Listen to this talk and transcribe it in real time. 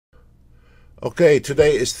Okay,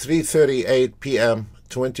 today is 3:38 p.m.,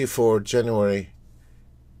 24 January,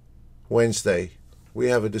 Wednesday. We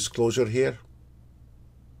have a disclosure here.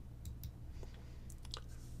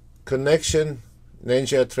 Connection,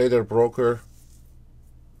 Ninjatrader broker,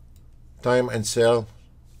 time and sell.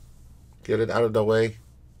 Get it out of the way.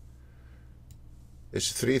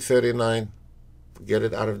 It's 3:39. Get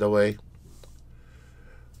it out of the way.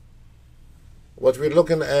 What we're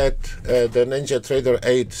looking at, the Ninjatrader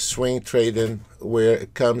 8 swing trading, where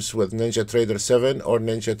it comes with Ninjatrader 7 or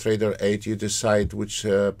Ninjatrader 8. You decide which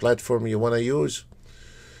platform you want to use.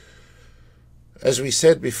 As we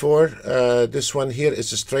said before, this one here is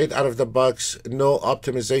straight out of the box. No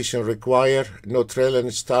optimization required. No trailing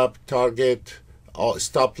stop, target,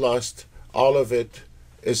 stop loss. All of it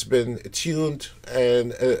has been tuned,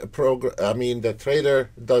 and the trader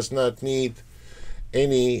does not need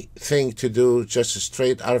anything to do, just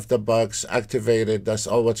straight out of the box, activate it. That's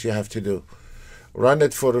all what you have to do. Run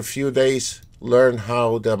it for a few days, learn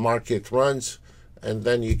how the market runs, and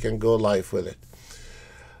then you can go live with it.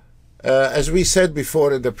 As we said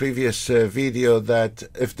before in the previous video, that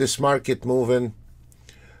if this market moving,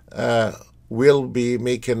 we'll be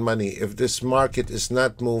making money. If this market is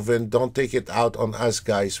not moving, don't take it out on us,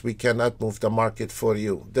 guys. We cannot move the market for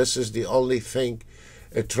you. This is the only thing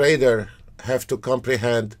a trader have to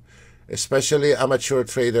comprehend, especially amateur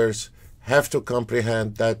traders have to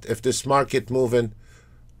comprehend, that if this market moving,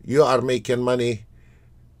 you are making money.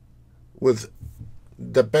 With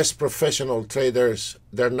the best professional traders,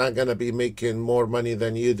 they're not going to be making more money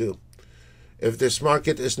than you do. If this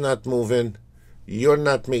market is not moving, you're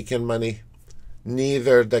not making money.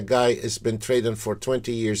 Neither the guy has been trading for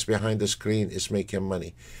 20 years behind the screen is making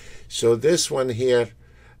money. So this one here,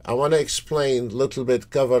 I want to explain a little bit,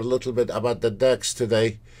 cover a little bit about the DEX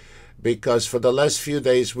today, because for the last few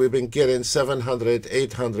days we've been getting 700,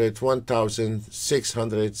 800, 1,000,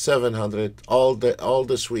 600, 700 all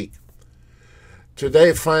this week.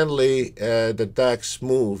 Today finally the DEX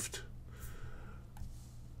moved,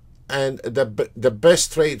 and the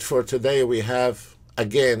best trade for today we have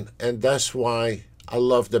again, and that's why I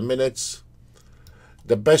love the minutes.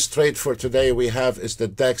 The best trade for today we have is the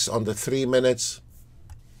DEX on the 3 minutes.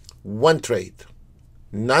 One trade,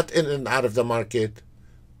 not in and out of the market.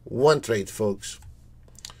 One trade, folks.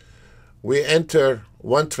 We enter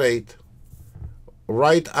one trade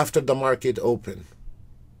right after the market open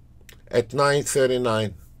at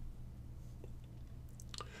 9:39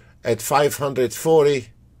 at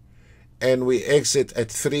 540, and we exit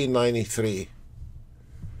at 393.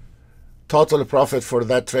 Total profit for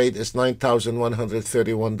that trade is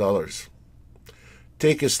 $9,131.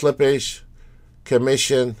 Take a slippage,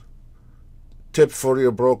 commission, tip for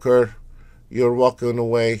your broker. You're walking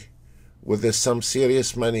away with some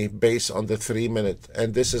serious money based on the 3 minute.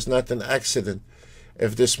 And this is not an accident.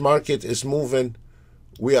 If this market is moving,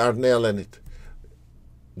 we are nailing it.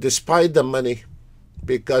 Despite the money,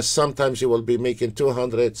 because sometimes you will be making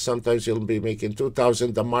 200, sometimes you'll be making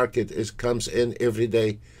 2,000. The market comes in every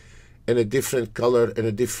day in a different color, in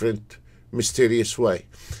a different mysterious way.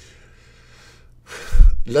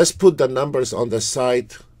 Let's put the numbers on the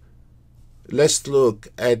side. Let's look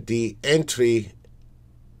at the entry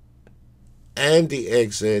and the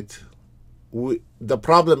exit. The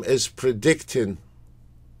problem is predicting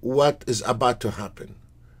what is about to happen.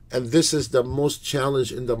 And this is the most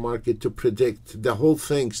challenge in the market, to predict the whole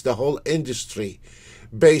things, the whole industry,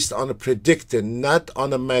 based on a predicting, not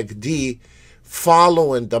on a MACD,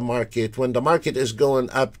 following the market. When the market is going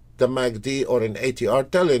up, the MACD or an ATR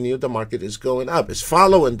telling you the market is going up. It's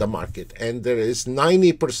following the market. And there is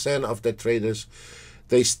 90% of the traders,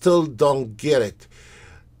 they still don't get it.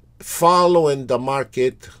 Following the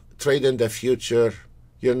market, trading the future,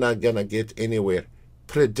 you're not going to get anywhere.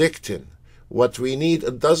 Predicting. What we need,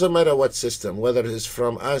 it doesn't matter what system, whether it's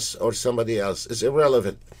from us or somebody else, it's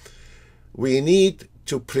irrelevant. We need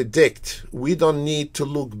to predict. We don't need to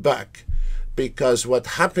look back, because what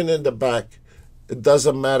happened in the back, it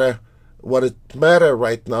doesn't matter. What it matters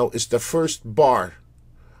right now is the first bar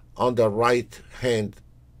on the right hand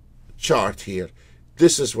chart here.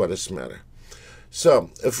 This is what is matter. So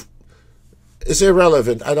if it's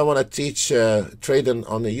irrelevant, I don't want to teach trading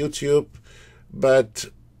on the YouTube,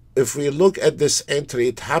 but if we look at this entry,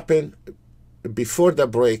 it happened before the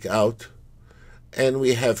breakout, and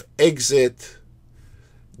we have exit.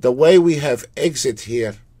 The way we have exit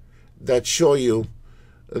here, that show you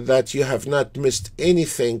that you have not missed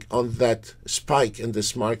anything on that spike in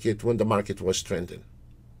this market when the market was trending.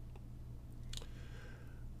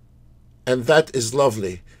 And that is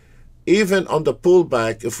lovely. Even on the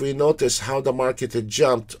pullback, if we notice how the market had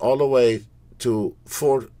jumped all the way to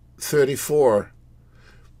 434,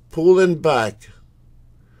 pulling back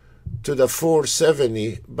to the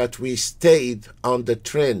 470, but we stayed on the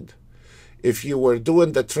trend. If you were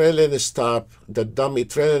doing the trailing stop, the dummy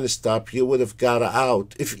trailing stop, you would have got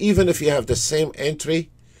out. Even if you have the same entry,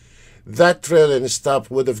 that trailing stop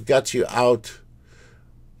would have got you out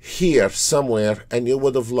here somewhere, and you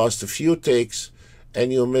would have lost a few ticks,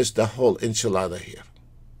 and you missed the whole enchilada here.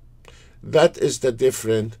 That is the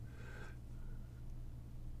difference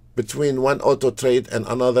between one auto trade and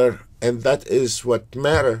another, and that is what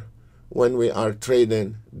matters when we are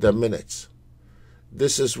trading the minutes.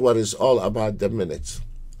 This is what is all about, the minutes.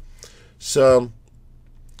 So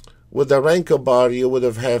with the Renko bar, you would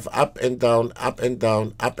have up and down, up and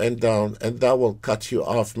down, up and down, and that will cut you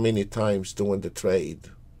off many times doing the trade.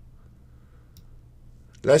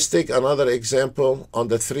 Let's take another example on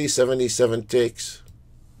the 377 ticks.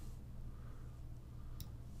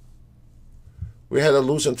 We had a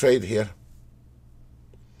losing trade here.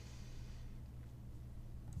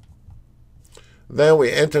 Then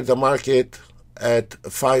we entered the market at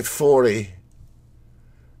 540,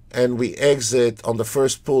 and we exit on the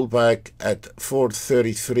first pullback at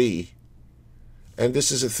 433. And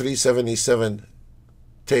this is a 377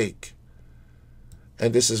 take,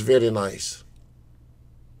 and this is very nice.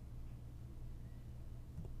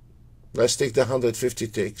 Let's take the 150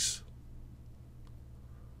 ticks.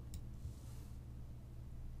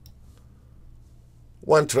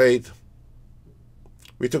 One trade.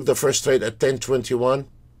 We took the first trade at 1021.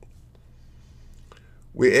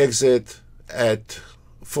 We exit at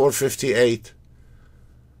 458,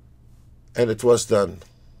 and it was done.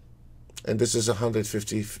 And this is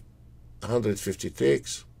 150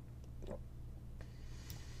 ticks.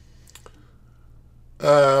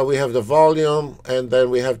 We have the volume, and then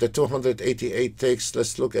we have the 288 ticks.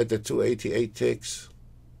 Let's look at the 288 ticks.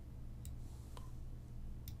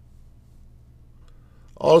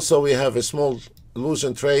 Also, we have a small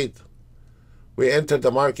losing trade. We entered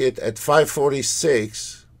the market at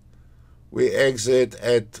 546. We exit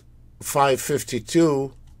at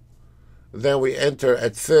 552. Then we enter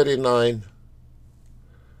at 39,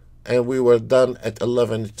 and we were done at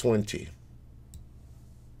 1120.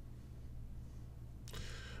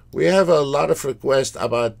 We have a lot of requests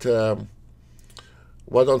about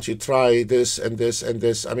why don't you try this and this and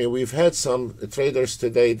this. I mean, we've had some traders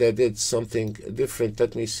today that did something different.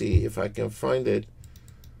 Let me see if I can find it.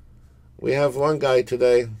 We have one guy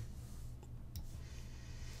today.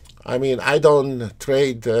 I mean, I don't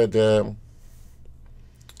trade the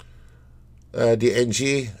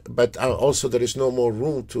NG, but also there is no more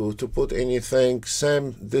room to put anything.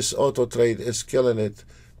 Sam, this auto trade is killing it,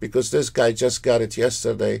 because this guy just got it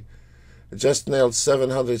yesterday. Just nailed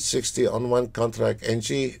 760 on one contract,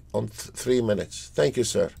 NG on 3 minutes. Thank you,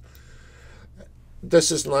 sir.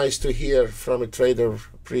 This is nice to hear from a trader.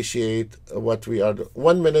 Appreciate what we are doing.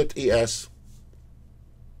 1 minute ES.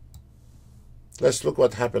 Let's look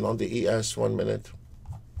what happened on the ES 1 minute.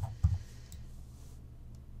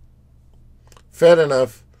 Fair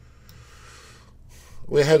enough.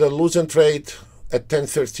 We had a losing trade at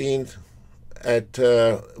 1013.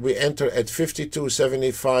 We enter at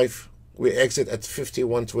 52.75. We exit at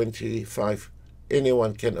 51.25.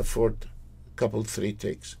 Anyone can afford a couple, 3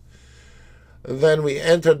 ticks. And then we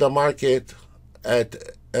enter the market at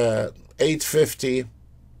 850,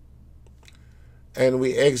 and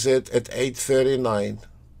we exit at 839.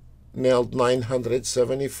 Nailed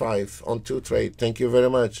 975 on 2 trades. Thank you very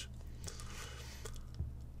much.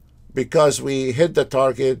 Because we hit the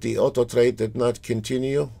target, the auto trade did not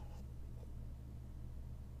continue.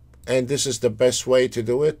 And this is the best way to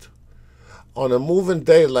do it. On a moving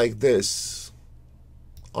day like this,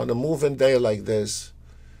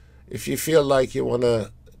 if you feel like you're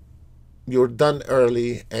done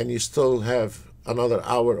early and you still have another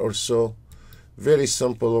hour or so, very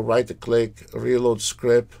simple, right-click, reload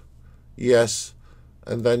script, yes,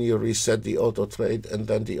 and then you reset the auto trade, and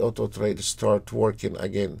then the auto trade start working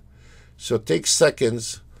again. So it takes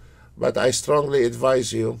seconds, but I strongly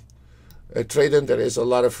advise you, trading, there is a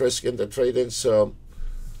lot of risk in the trading, so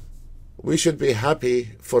we should be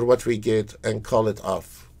happy for what we get and call it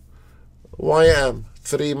off. YM,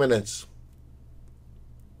 3 minutes.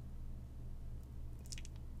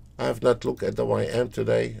 I have not looked at the YM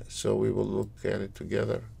today, so we will look at it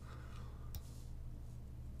together.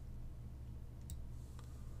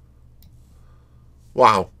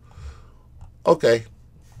 Wow. Okay,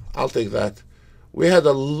 I'll take that. We had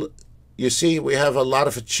you see, we have a lot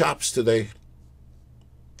of chops today.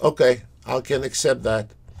 Okay, I can accept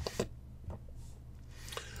that.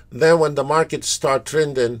 Then when the market start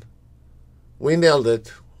trending, we nailed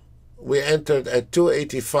it. We entered at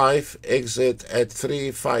 285, exit at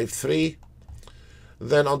 353.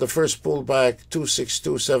 Then on the first pullback,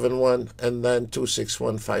 26271, and then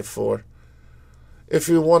 26154. If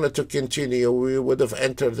we wanted to continue, we would have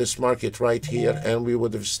entered this market right here, and we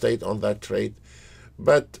would have stayed on that trade.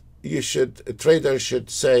 But a trader should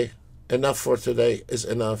say, enough for today is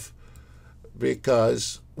enough,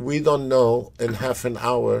 because we don't know in half an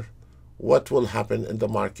hour what will happen in the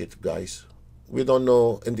market, guys. We don't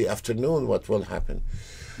know in the afternoon what will happen.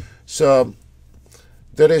 So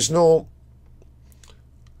there is no,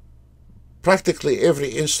 practically every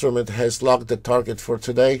instrument has locked the target for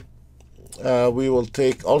today. We will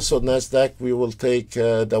take also NASDAQ. We will take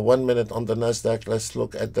the 1 minute on the NASDAQ. Let's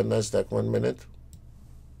look at the NASDAQ 1 minute.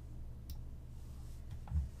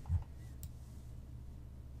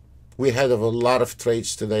 We had a lot of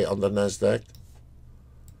trades today on the NASDAQ.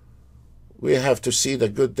 We have to see the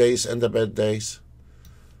good days and the bad days.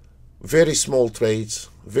 Very small trades,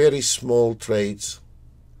 very small trades.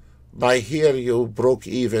 By here you broke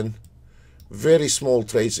even. Very small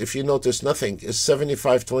trades. If you notice, nothing is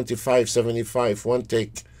 75, 25, 75, one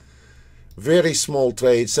tick. Very small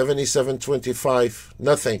trade, 77, 25,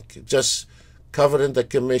 nothing. Just covering the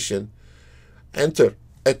commission. Enter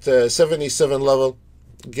at 77 level.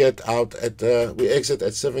 Get out at we exit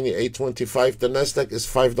at 78.25. The NASDAQ is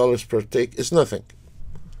 $5 per tick. It's nothing.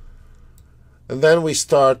 And then we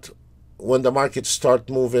start, when the markets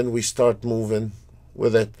start moving, we start moving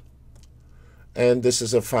with it. And this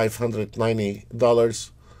is a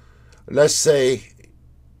 $590. Let's say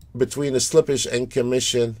between the slippage and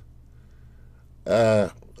commission,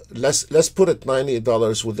 let's put it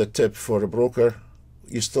 $90 with a tip for a broker.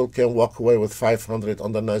 You still can walk away with 500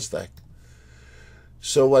 on the NASDAQ.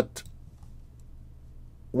 So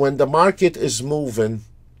when the market is moving,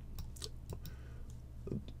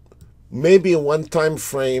 maybe one time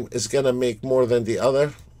frame is going to make more than the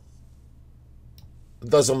other. It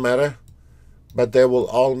doesn't matter, but they will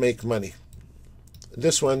all make money.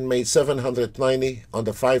 This one made 790 on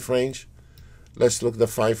the 5 range. Let's look at the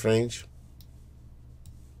 5 range.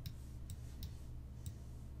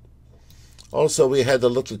 Also, we had a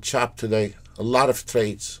little chop today, a lot of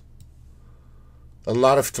trades. A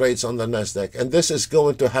lot of trades on the NASDAQ. And this is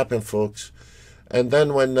going to happen, folks. And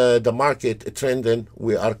then when the market is trending,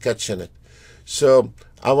 we are catching it. So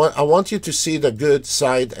I want you to see the good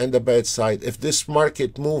side and the bad side. If this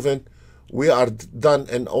market moving, we are done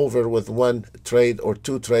and over with 1 trade or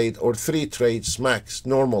 2 trade or 3 trades max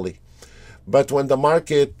normally. But when the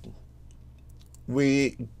market,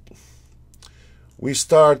 we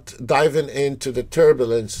start diving into the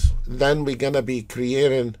turbulence, then we're going to be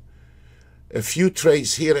creating a few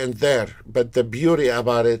trades here and there. But the beauty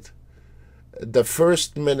about it, the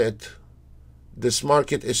first minute this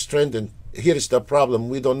market is trending, here is the problem.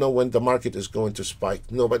 We don't know when the market is going to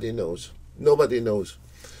spike. Nobody knows. Nobody knows.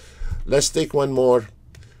 Let's take one more.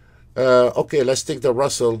 Okay, let's take the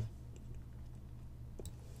Russell.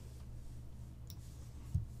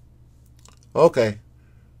 Okay,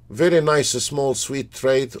 very nice, a small sweet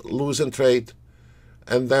trade, losing trade.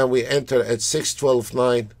 And then we enter at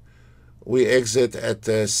 612.9. We exit at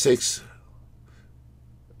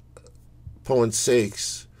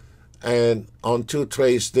 6.6, and on 2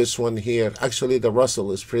 trades, this one here, actually the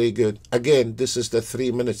Russell is pretty good. Again, this is the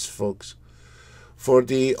 3 minutes, folks. For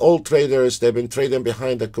the old traders, they've been trading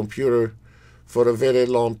behind the computer for a very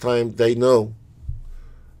long time. They know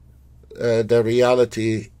the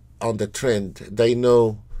reality on the trend. They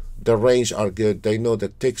know the range are good. They know the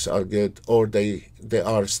ticks are good, or they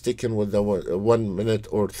are sticking with the 1 minute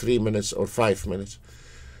or 3 minutes or 5 minutes.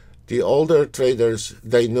 The older traders,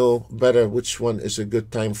 they know better which one is a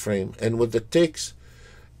good time frame. And with the ticks,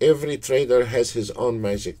 every trader has his own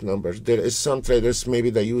magic numbers. There is some traders,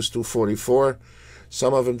 maybe they use 244.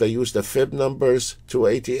 Some of them, they use the fib numbers,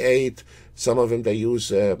 288. Some of them, they use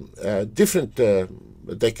different,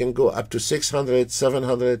 they can go up to 600,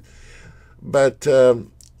 700. But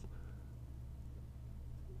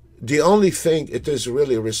the only thing it is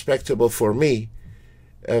really respectable for me,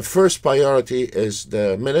 first priority is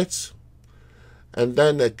the minutes, and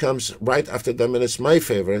then it comes right after the minutes. My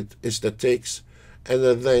favorite is the ticks, and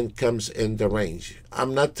then comes in the range.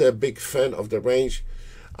 I'm not a big fan of the range.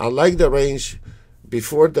 I like the range.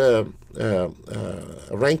 Before the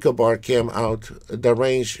Renko bar came out, the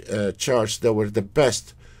range charts, they were the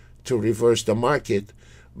best to reverse the market.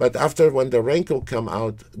 But after, when the Renko come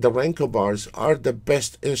out, the Renko bars are the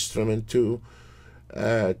best instrument to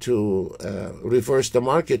reverse the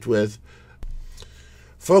market with.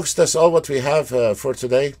 Folks, that's all what we have for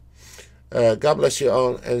today. God bless you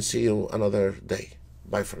all, and see you another day.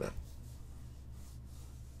 Bye for now.